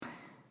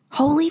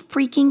Holy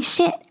freaking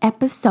shit,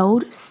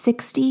 episode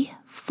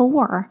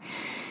 64.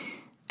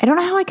 I don't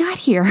know how I got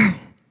here.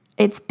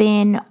 It's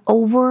been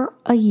over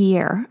a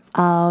year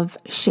of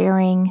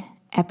sharing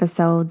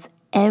episodes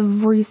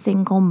every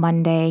single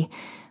Monday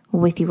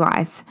with you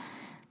guys.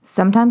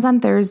 Sometimes on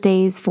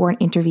Thursdays for an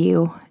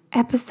interview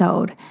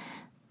episode,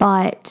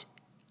 but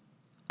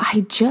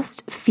I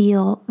just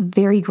feel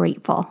very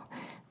grateful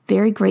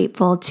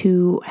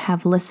to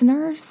have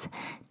listeners,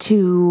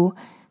 to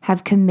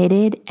have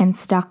committed and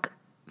stuck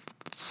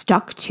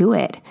to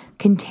it,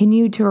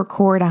 continued to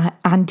record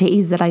on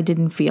days that I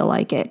didn't feel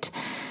like it,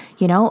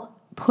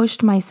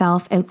 pushed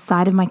myself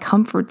outside of my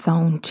comfort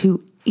zone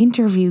to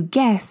interview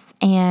guests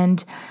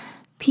and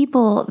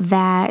people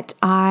that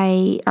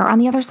are on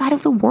the other side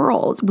of the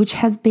world, which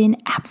has been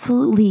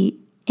absolutely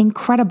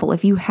incredible.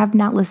 If you have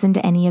not listened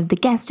to any of the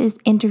guest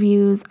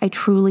interviews, I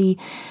truly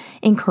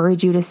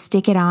encourage you to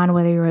stick it on,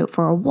 whether you're out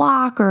for a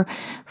walk or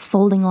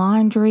folding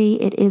laundry.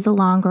 It is a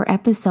longer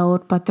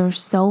episode, but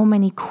there's so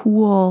many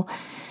cool,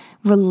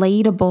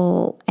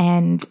 relatable,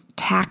 and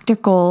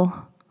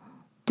tactical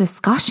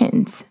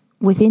discussions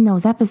within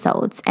those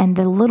episodes, and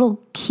the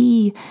little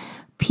key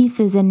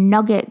pieces and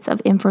nuggets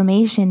of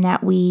information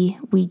that we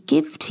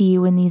give to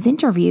you in these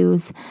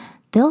interviews,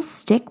 they'll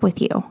stick with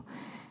you.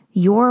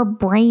 Your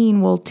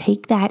brain will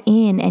take that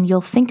in and you'll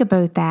think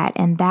about that,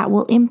 and that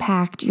will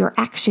impact your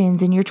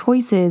actions and your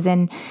choices.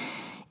 And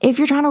if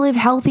you're trying to live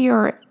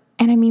healthier,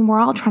 and we're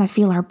all trying to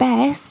feel our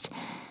best,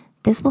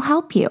 this will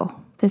help you.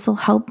 This will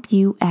help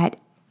you at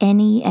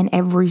any and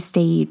every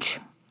stage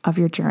of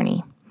your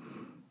journey.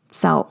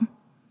 So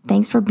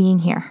thanks for being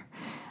here.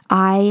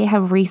 I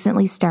have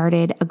recently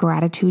started a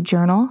gratitude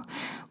journal,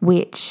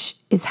 which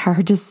is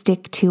hard to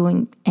stick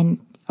to and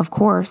of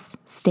course,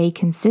 stay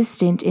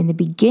consistent in the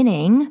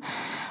beginning,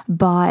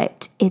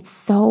 but it's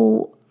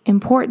so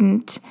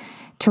important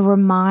to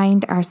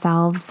remind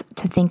ourselves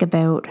to think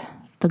about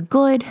the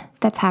good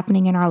that's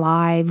happening in our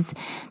lives,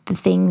 the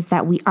things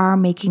that we are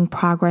making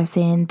progress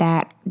in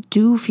that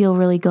do feel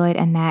really good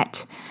and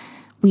that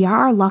we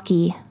are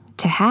lucky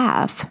to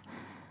have,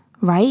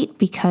 right?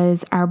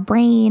 Because our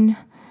brain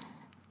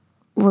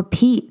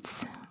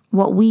repeats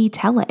what we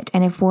tell it.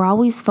 And if we're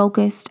always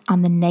focused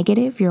on the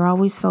negative, you're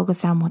always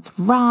focused on what's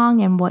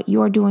wrong and what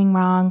you're doing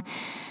wrong,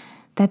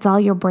 that's all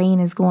your brain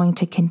is going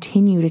to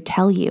continue to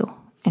tell you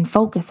and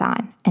focus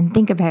on and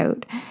think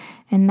about.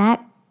 And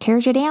that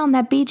tears you down,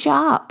 that beats you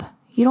up.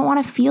 You don't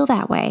want to feel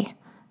that way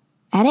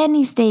at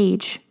any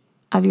stage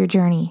of your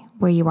journey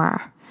where you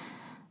are.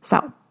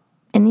 So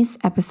in this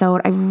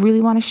episode, I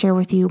really want to share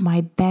with you my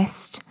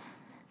best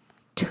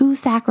 2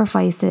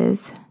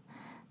 sacrifices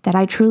that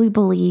I truly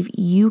believe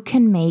you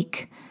can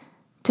make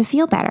to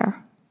feel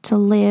better, to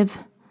live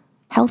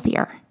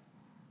healthier.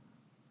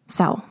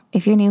 So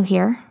if you're new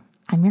here,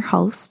 I'm your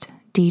host,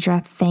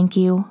 Deidre. Thank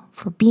you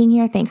for being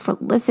here. Thanks for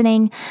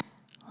listening.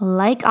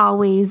 Like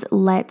always,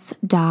 let's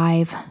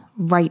dive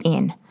right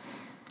in.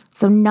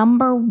 So the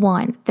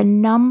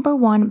number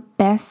one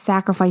best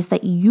sacrifice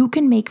that you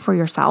can make for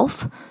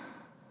yourself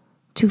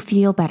to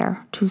feel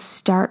better, to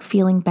start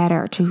feeling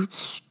better, to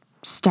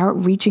start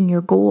reaching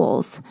your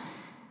goals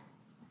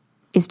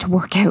is to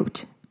work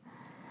out.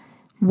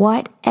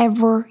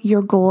 Whatever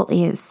your goal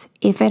is,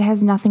 if it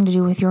has nothing to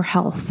do with your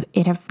health,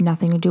 it has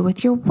nothing to do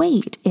with your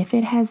weight, if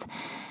it has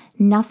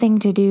nothing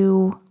to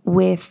do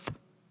with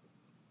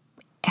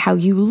how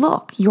you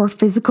look, your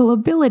physical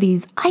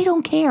abilities, I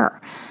don't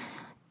care.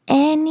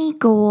 Any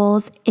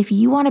goals, if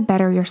you want to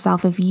better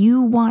yourself, if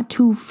you want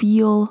to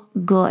feel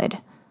good,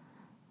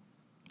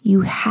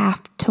 you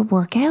have to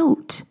work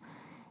out.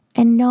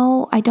 And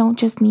no, I don't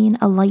just mean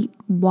a light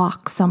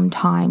walk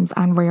sometimes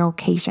on rare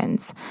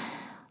occasions.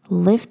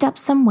 Lift up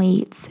some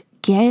weights,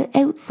 get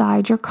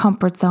outside your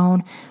comfort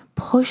zone,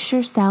 push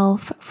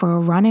yourself for a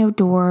run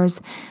outdoors,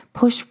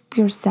 push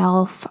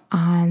yourself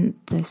on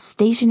the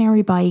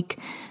stationary bike,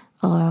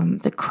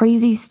 the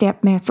crazy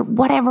Stepmaster,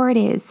 whatever it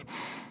is,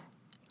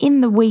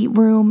 in the weight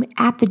room,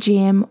 at the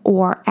gym,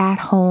 or at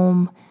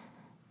home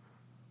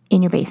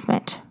in your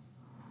basement.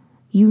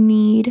 You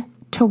need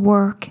to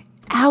work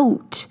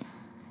out.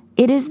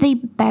 It is the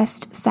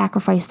best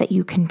sacrifice that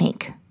you can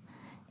make,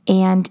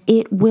 and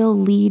it will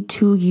lead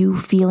to you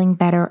feeling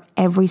better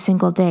every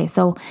single day.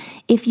 So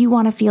if you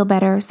want to feel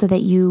better so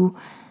that you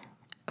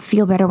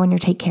feel better when you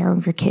take care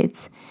of your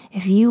kids,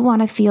 if you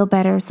want to feel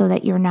better so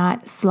that you're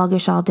not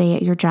sluggish all day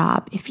at your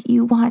job, if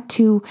you want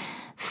to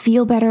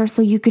feel better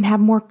so you can have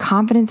more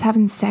confidence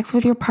having sex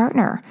with your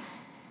partner,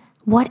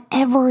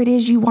 whatever it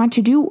is you want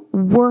to do,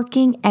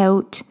 working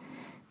out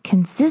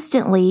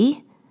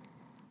consistently,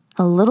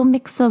 a little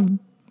mix of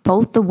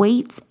both the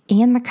weights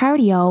and the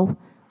cardio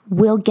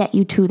will get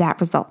you to that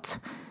result.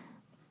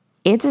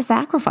 It's a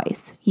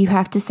sacrifice. You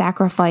have to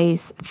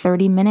sacrifice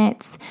 30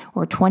 minutes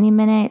or 20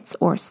 minutes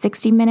or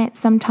 60 minutes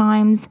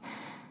sometimes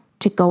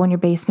to go in your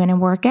basement and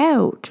work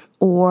out,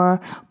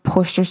 or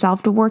push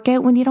yourself to work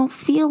out when you don't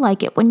feel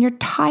like it, when you're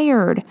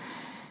tired,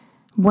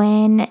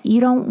 when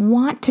you don't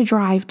want to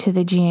drive to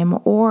the gym,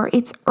 or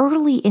it's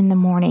early in the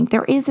morning.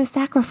 There is a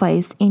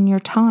sacrifice in your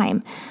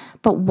time.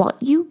 But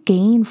what you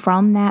gain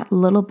from that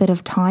little bit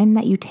of time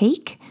that you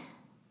take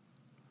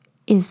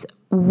is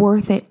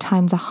worth it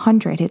times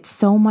 100. It's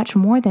so much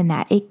more than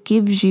that. It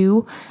gives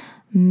you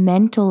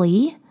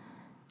mentally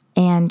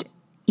and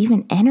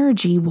even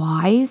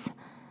energy-wise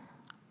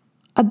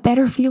a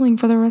better feeling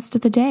for the rest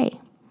of the day.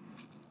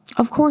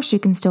 Of course, you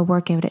can still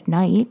work out at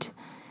night,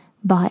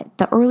 but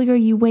the earlier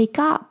you wake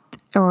up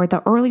or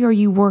the earlier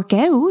you work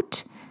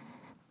out,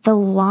 the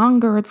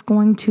longer it's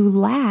going to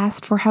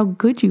last for how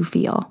good you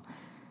feel.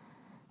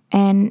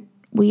 And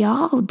we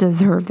all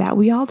deserve that.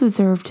 We all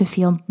deserve to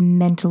feel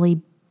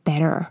mentally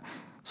better,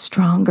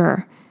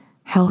 stronger,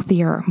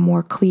 healthier,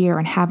 more clear,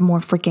 and have more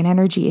freaking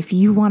energy. If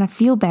you want to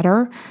feel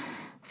better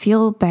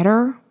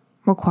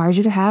requires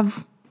you to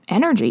have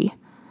energy.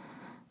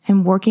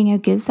 And working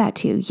out gives that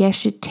to you.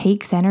 Yes, it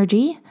takes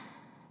energy,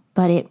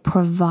 but it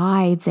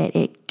provides it.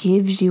 It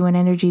gives you an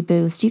energy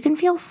boost. You can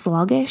feel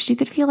sluggish. You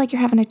could feel like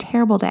you're having a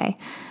terrible day.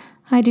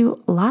 I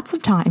do lots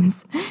of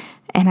times.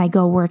 And I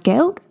go work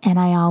out and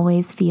I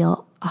always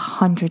feel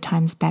 100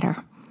 times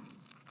better.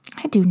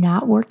 I do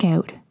not work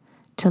out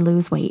to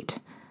lose weight.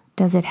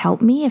 Does it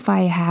help me if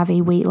I have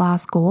a weight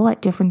loss goal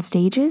at different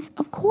stages?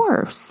 Of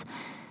course.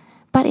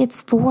 But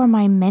it's for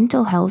my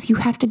mental health. You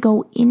have to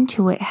go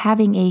into it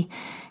having a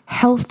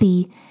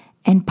healthy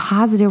and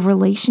positive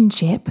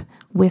relationship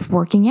with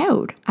working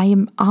out. I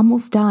am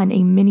almost done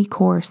a mini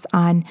course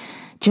on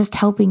just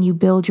helping you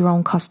build your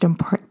own custom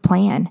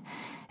plan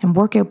and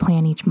workout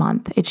plan each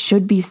month. It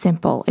should be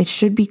simple. It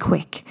should be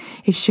quick.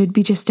 It should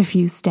be just a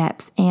few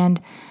steps.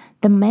 And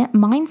the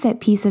mindset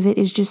piece of it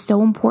is just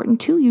so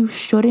important too. You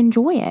should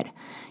enjoy it.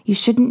 You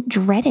shouldn't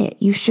dread it.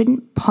 You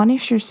shouldn't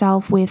punish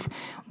yourself with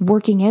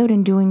working out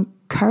and doing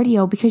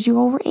cardio because you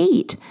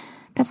overate.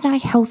 That's not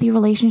a healthy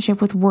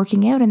relationship with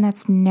working out, and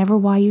that's never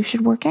why you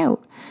should work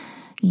out.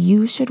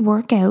 You should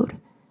work out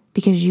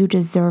because you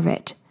deserve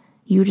it.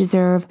 You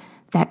deserve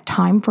that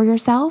time for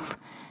yourself.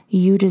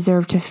 You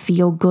deserve to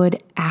feel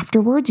good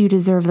afterwards. You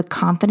deserve the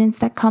confidence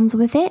that comes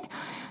with it.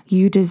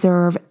 You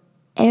deserve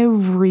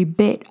every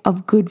bit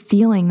of good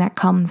feeling that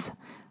comes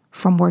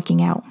from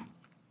working out.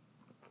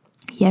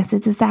 Yes,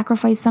 it's a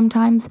sacrifice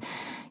sometimes,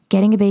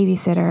 getting a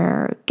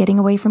babysitter, getting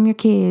away from your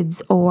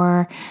kids,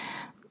 or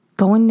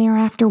going there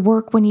after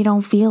work when you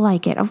don't feel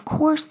like it. Of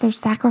course, there's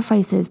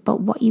sacrifices,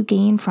 but what you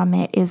gain from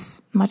it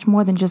is much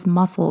more than just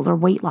muscles or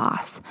weight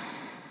loss.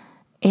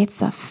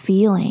 It's a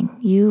feeling.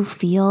 You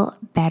feel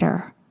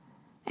better.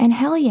 And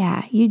hell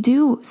yeah, you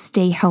do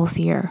stay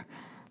healthier.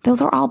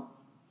 Those are all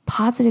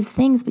positive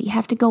things, but you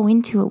have to go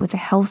into it with a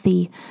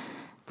healthy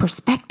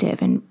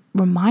perspective and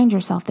remind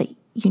yourself that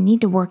you need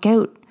to work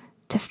out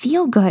to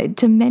feel good,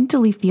 to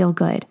mentally feel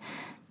good.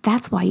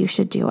 That's why you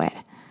should do it.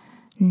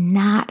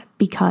 Not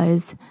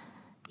because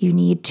you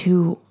need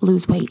to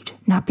lose weight,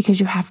 not because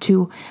you have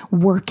to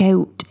work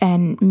out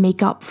and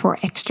make up for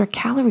extra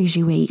calories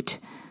you ate.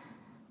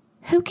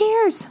 Who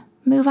cares?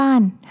 Move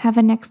on. Have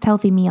a next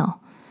healthy meal.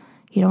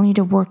 You don't need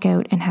to work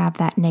out and have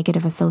that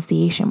negative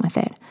association with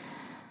it.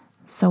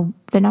 So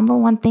the number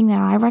one thing that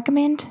I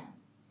recommend,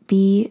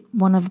 be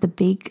one of the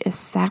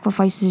biggest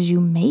sacrifices you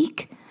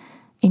make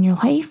in your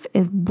life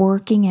is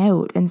working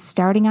out and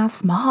starting off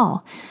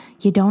small.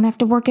 You don't have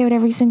to work out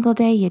every single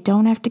day. You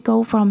don't have to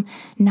go from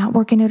not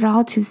working at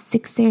all to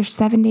 6 or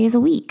 7 days a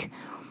week.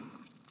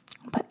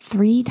 But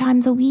 3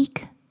 times a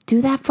week, do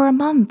that for a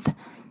month.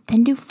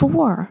 Then do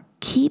 4.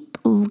 Keep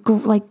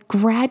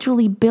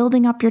gradually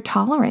building up your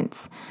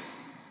tolerance,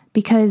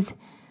 because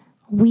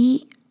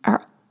we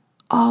are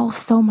all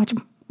so much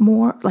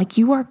more,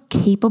 you are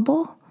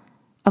capable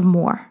of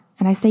more.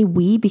 And I say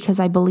we because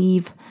I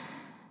believe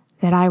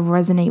that I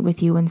resonate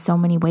with you in so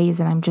many ways,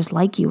 and I'm just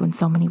like you in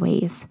so many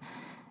ways.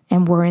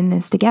 And we're in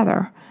this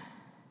together,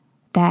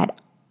 that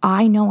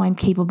I know I'm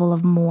capable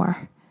of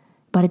more,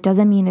 but it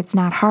doesn't mean it's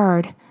not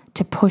hard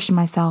to push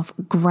myself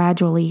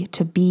gradually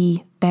to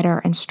be better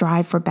and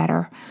strive for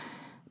better.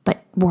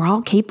 But we're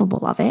all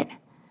capable of it.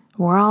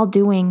 We're all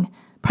doing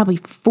probably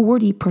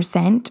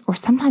 40% or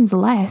sometimes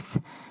less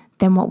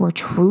than what we're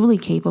truly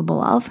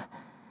capable of.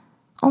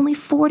 Only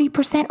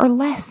 40% or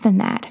less than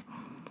that.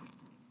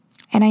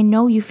 And I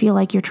know you feel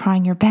like you're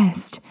trying your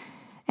best,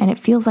 and it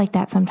feels like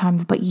that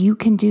sometimes, but you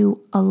can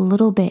do a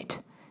little bit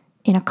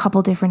in a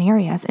couple different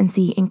areas and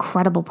see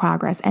incredible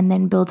progress, and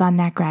then build on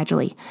that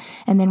gradually,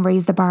 and then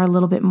raise the bar a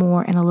little bit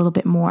more and a little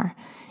bit more.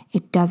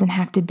 It doesn't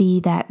have to be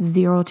that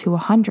 0 to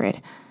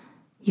 100.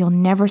 You'll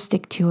never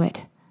stick to it.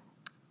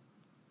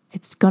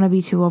 It's going to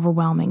be too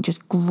overwhelming.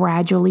 Just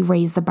gradually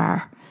raise the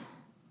bar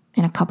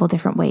in a couple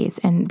different ways.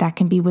 And that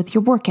can be with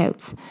your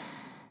workouts.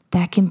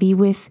 That can be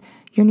with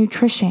your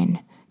nutrition.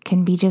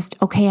 Can be just,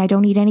 okay, I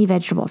don't eat any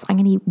vegetables. I'm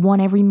going to eat one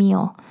every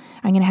meal.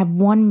 I'm going to have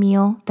one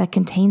meal that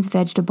contains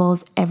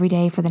vegetables every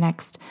day for the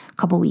next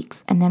couple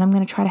weeks. And then I'm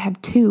going to try to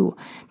have 2.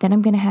 Then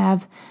I'm going to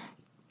have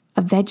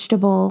a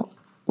vegetable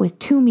with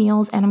 2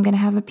 meals, and I'm going to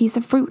have a piece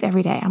of fruit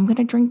every day. I'm going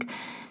to drink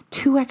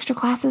 2 extra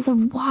glasses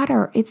of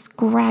water. It's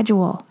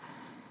gradual,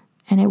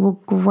 and it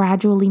will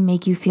gradually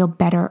make you feel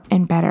better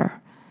and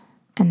better.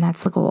 And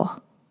that's the goal,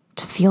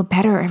 to feel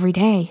better every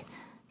day,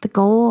 The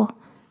goal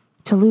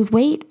to lose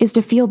weight is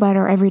to feel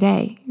better every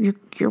day.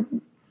 You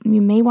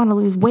may want to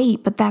lose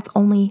weight, but that's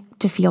only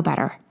to feel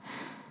better.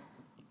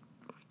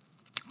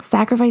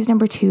 Sacrifice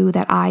number 2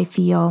 that I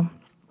feel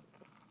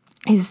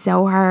is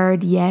so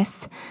hard.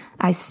 Yes,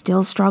 I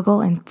still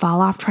struggle and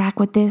fall off track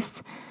with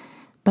this,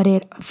 but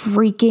it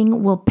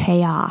freaking will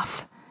pay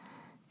off.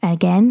 And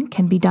again,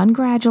 can be done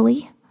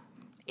gradually,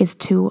 is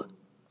to,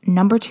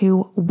 number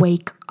 2,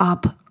 wake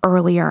up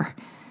earlier.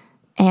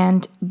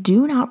 And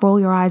do not roll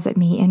your eyes at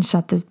me and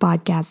shut this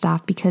podcast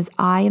off, because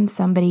I am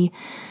somebody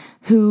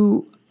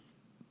who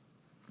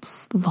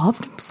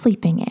loved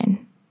sleeping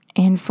in.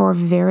 And for a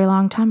very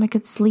long time, I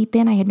could sleep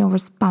in. I had no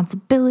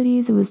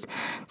responsibilities. It was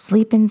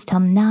sleep-ins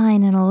till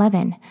 9 and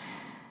 11.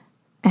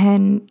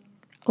 And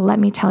let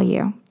me tell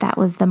you, that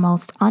was the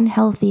most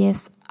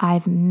unhealthiest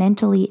I've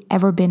mentally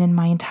ever been in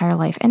my entire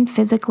life, and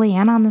physically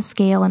and on the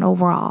scale and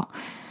overall,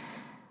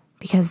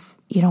 because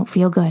you don't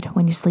feel good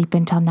when you sleep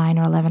until 9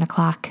 or 11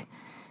 o'clock.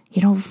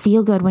 You don't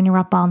feel good when you're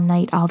up all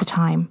night all the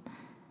time.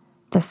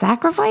 The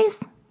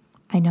sacrifice?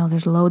 I know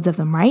there's loads of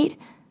them, right?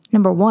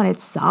 Number 1, it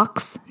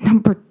sucks.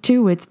 Number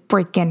 2, it's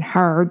freaking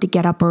hard to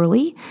get up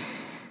early.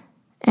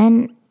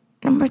 And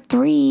number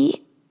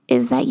 3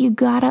 is that you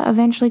gotta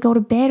eventually go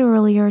to bed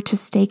earlier to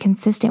stay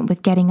consistent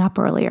with getting up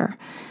earlier.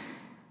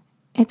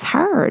 It's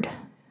hard,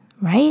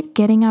 right?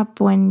 Getting up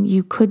when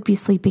you could be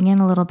sleeping in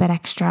a little bit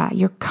extra.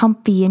 You're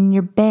comfy in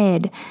your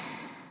bed.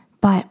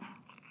 But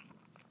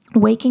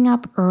waking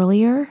up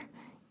earlier,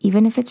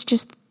 even if it's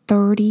just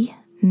 30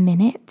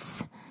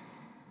 minutes,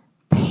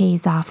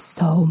 pays off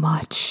so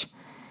much.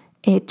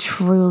 It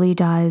truly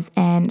does.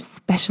 And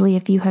especially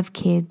if you have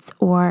kids,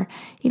 or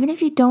even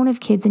if you don't have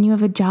kids and you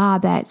have a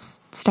job that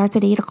starts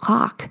at 8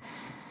 o'clock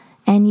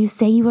and you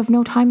say you have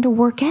no time to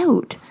work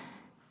out,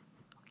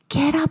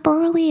 get up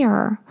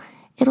earlier.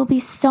 It'll be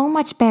so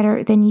much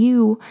better than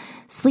you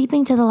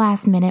sleeping to the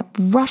last minute,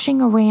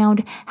 rushing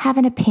around,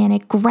 having a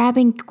panic,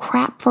 grabbing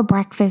crap for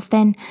breakfast,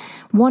 then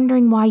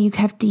wondering why you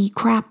have to eat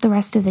crap the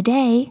rest of the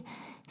day.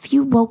 If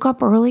you woke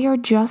up earlier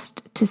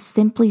just to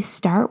simply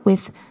start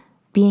with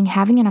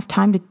having enough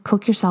time to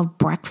cook yourself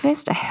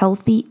breakfast, a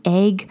healthy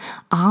egg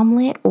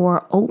omelet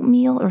or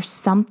oatmeal or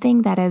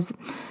something that has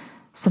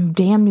some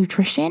damn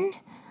nutrition,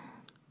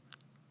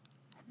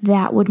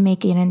 that would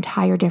make an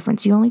entire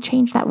difference. You only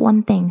change that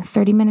one thing,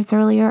 30 minutes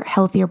earlier,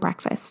 healthier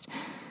breakfast.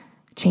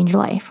 Change your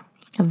life.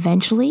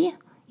 Eventually,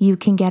 you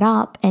can get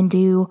up and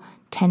do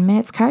 10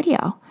 minutes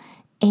cardio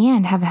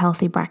and have a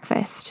healthy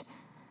breakfast.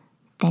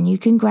 Then you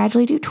can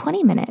gradually do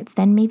 20 minutes.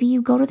 Then maybe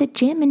you go to the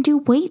gym and do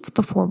weights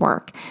before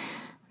work.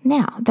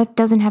 Now, that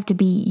doesn't have to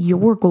be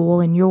your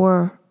goal and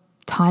your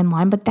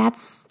timeline, but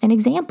that's an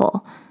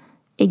example.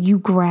 You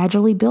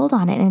gradually build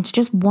on it, and it's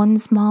just one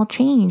small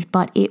change,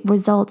 but it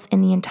results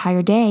in the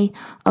entire day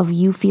of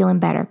you feeling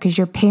better because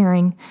you're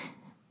pairing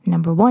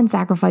number 1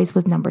 sacrifice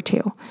with number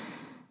 2.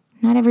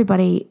 Not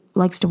everybody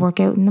likes to work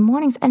out in the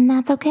mornings, and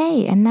that's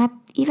okay. And that,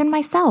 even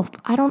myself,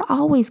 I don't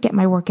always get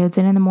my workouts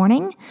in the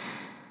morning.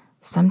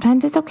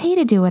 Sometimes it's okay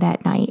to do it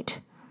at night.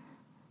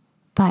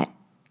 But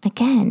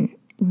again,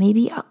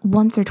 maybe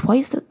once or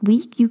twice a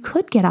week, you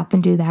could get up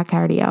and do that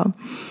cardio.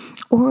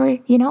 Or,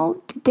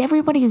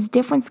 everybody has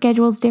different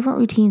schedules, different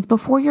routines.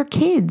 Before your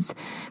kids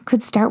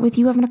could start with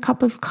you having a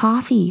cup of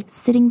coffee,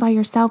 sitting by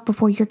yourself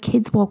before your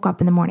kids woke up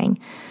in the morning.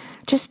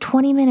 Just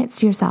 20 minutes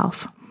to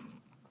yourself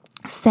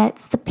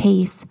sets the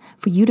pace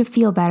for you to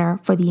feel better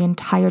for the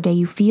entire day.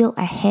 You feel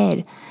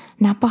ahead,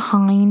 not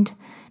behind,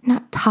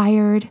 not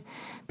tired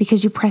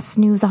because you pressed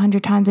snooze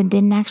 100 times and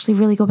didn't actually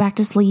really go back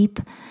to sleep.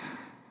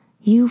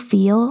 You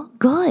feel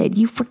good.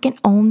 You freaking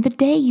owned the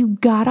day. You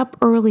got up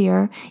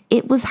earlier.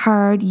 It was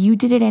hard. You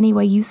did it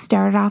anyway. You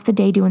started off the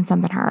day doing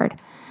something hard.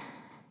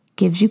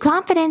 Gives you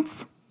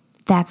confidence.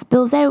 That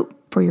spills out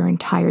for your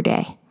entire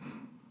day.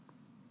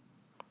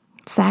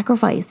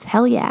 Sacrifice.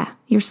 Hell yeah.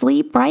 Your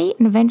sleep, right?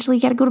 And eventually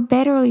you got to go to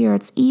bed earlier.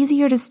 It's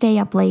easier to stay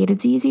up late.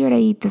 It's easier to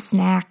eat the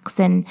snacks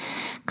and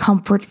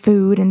comfort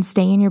food and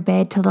stay in your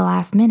bed till the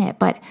last minute.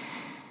 But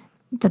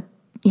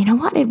you know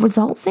what it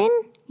results in?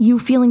 You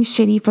feeling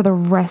shitty for the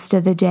rest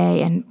of the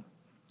day. And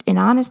in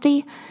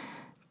honesty,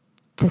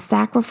 the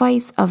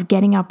sacrifice of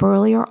getting up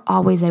earlier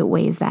always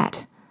outweighs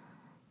that.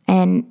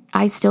 And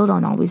I still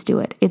don't always do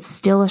it. It's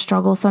still a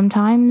struggle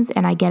sometimes,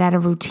 and I get out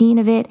of routine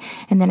of it,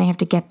 and then I have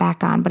to get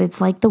back on. But it's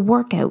like the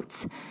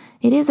workouts.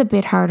 It is a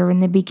bit harder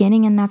in the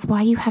beginning, and that's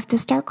why you have to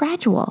start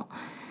gradual.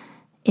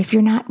 If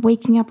you're not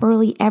waking up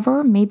early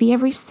ever, maybe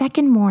every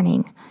second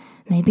morning.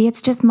 Maybe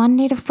it's just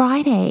Monday to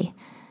Friday.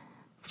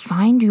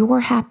 Find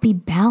your happy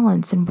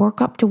balance and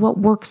work up to what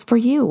works for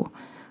you.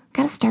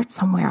 Got to start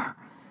somewhere.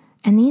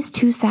 And these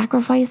 2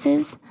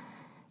 sacrifices,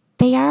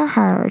 they are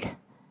hard.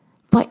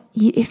 But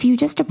if you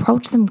just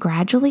approach them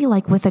gradually,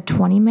 like with a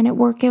 20-minute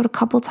workout a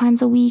couple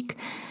times a week,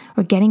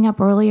 or getting up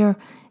earlier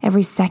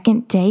every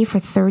second day for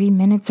 30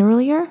 minutes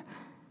earlier,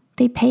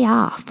 they pay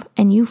off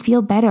and you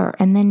feel better.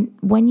 And then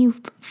when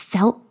you've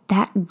felt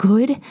that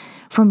good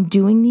from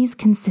doing these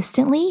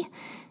consistently,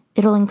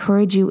 it'll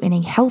encourage you in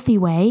a healthy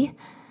way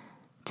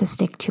to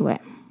stick to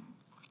it.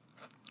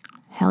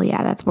 hell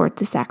yeah, that's worth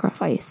the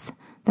sacrifice.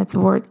 That's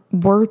worth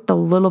the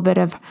little bit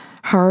of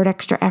hard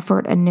extra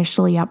effort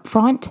initially up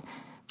front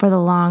for the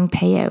long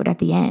payout at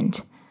the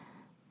end.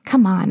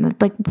 Come on,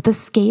 like the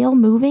scale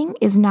moving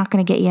is not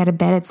going to get you out of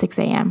bed at 6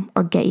 a.m.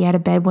 or get you out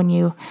of bed when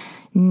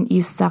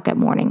you suck at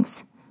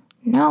mornings.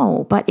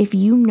 No, but if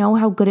you know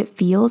how good it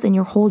feels and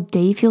your whole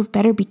day feels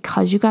better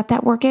because you got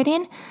that workout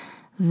in,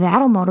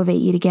 that'll motivate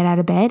you to get out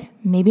of bed.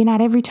 Maybe not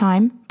every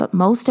time, but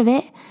most of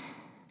it,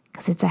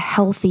 because it's a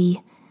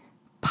healthy,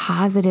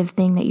 positive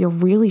thing that you're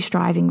really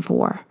striving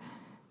for.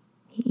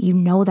 You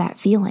know that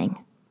feeling.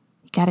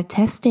 You got to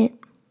test it,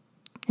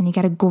 and you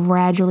got to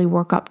gradually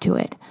work up to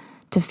it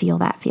to feel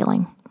that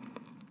feeling.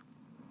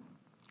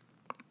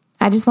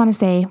 I just want to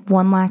say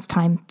one last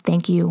time,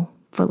 thank you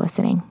for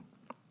listening.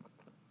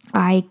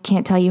 I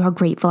can't tell you how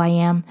grateful I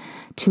am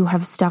to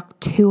have stuck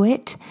to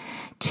it,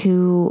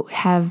 to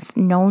have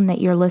known that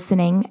you're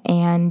listening,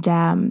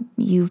 and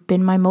you've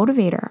been my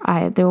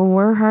motivator. There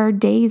were hard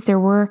days, there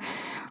were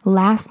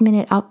last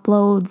minute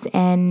uploads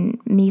and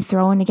me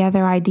throwing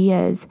together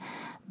ideas,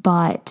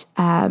 but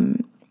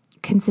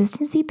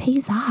consistency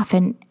pays off,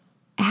 and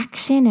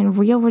action and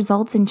real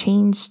results and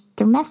change,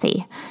 they're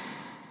messy.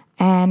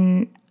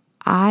 And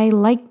I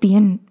like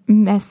being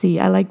messy.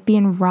 I like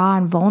being raw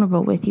and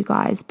vulnerable with you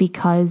guys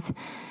because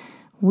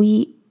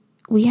we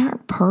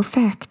aren't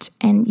perfect,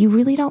 and you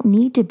really don't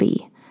need to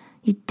be.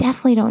 You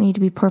definitely don't need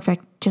to be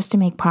perfect just to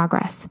make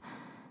progress.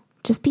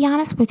 Just be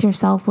honest with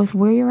yourself with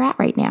where you're at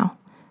right now.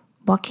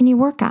 What can you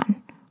work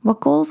on?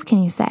 What goals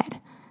can you set?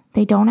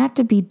 They don't have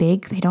to be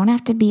big. They don't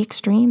have to be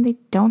extreme. They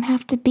don't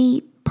have to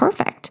be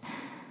perfect.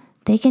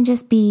 They can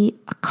just be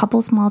a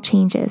couple small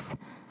changes.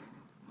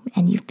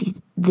 And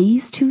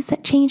these two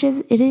set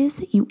changes,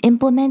 you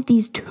implement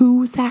these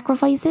two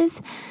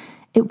sacrifices,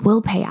 it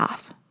will pay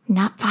off.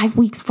 Not 5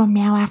 weeks from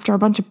now after a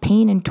bunch of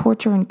pain and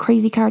torture and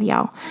crazy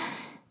cardio.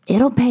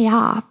 It'll pay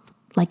off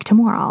like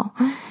tomorrow.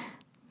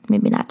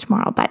 Maybe not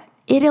tomorrow, but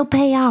it'll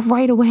pay off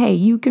right away.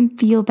 You can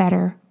feel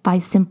better by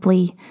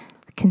simply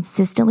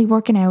consistently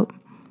working out,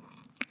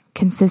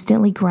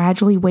 consistently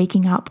gradually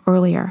waking up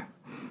earlier.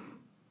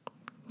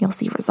 You'll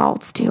see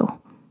results too.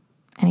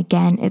 And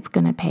again, it's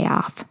going to pay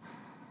off.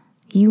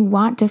 You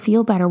want to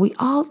feel better. We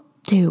all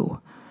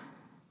do.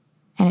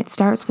 And it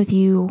starts with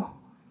you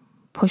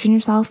pushing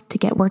yourself to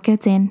get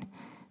workouts in,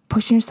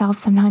 pushing yourself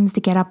sometimes to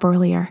get up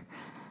earlier.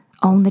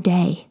 Own the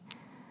day.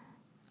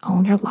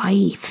 Own your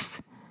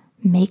life.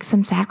 Make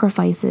some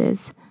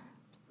sacrifices.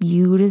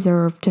 You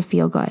deserve to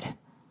feel good.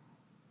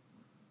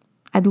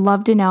 I'd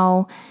love to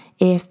know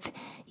if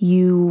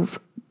you've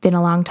been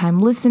a long-time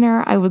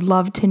listener. I would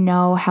love to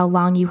know how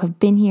long you have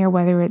been here,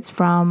 whether it's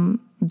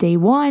from day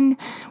one,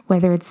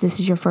 whether this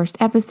is your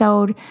first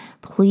episode.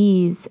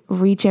 Please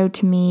reach out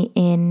to me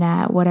in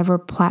whatever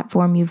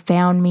platform you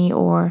found me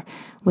or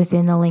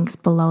within the links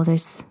below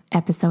this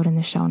episode in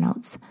the show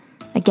notes.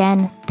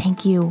 Again,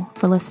 thank you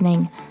for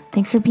listening.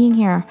 Thanks for being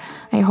here.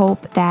 I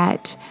hope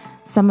that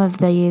some of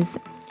these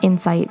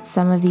insights,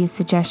 some of these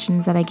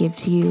suggestions that I give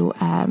to you,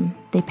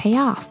 they pay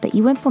off, that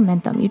you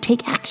implement them, you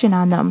take action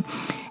on them,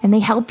 and they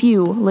help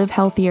you live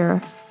healthier,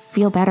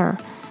 feel better,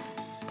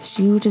 because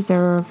you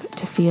deserve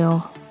to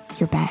feel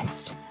your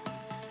best.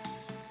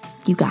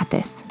 You got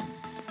this.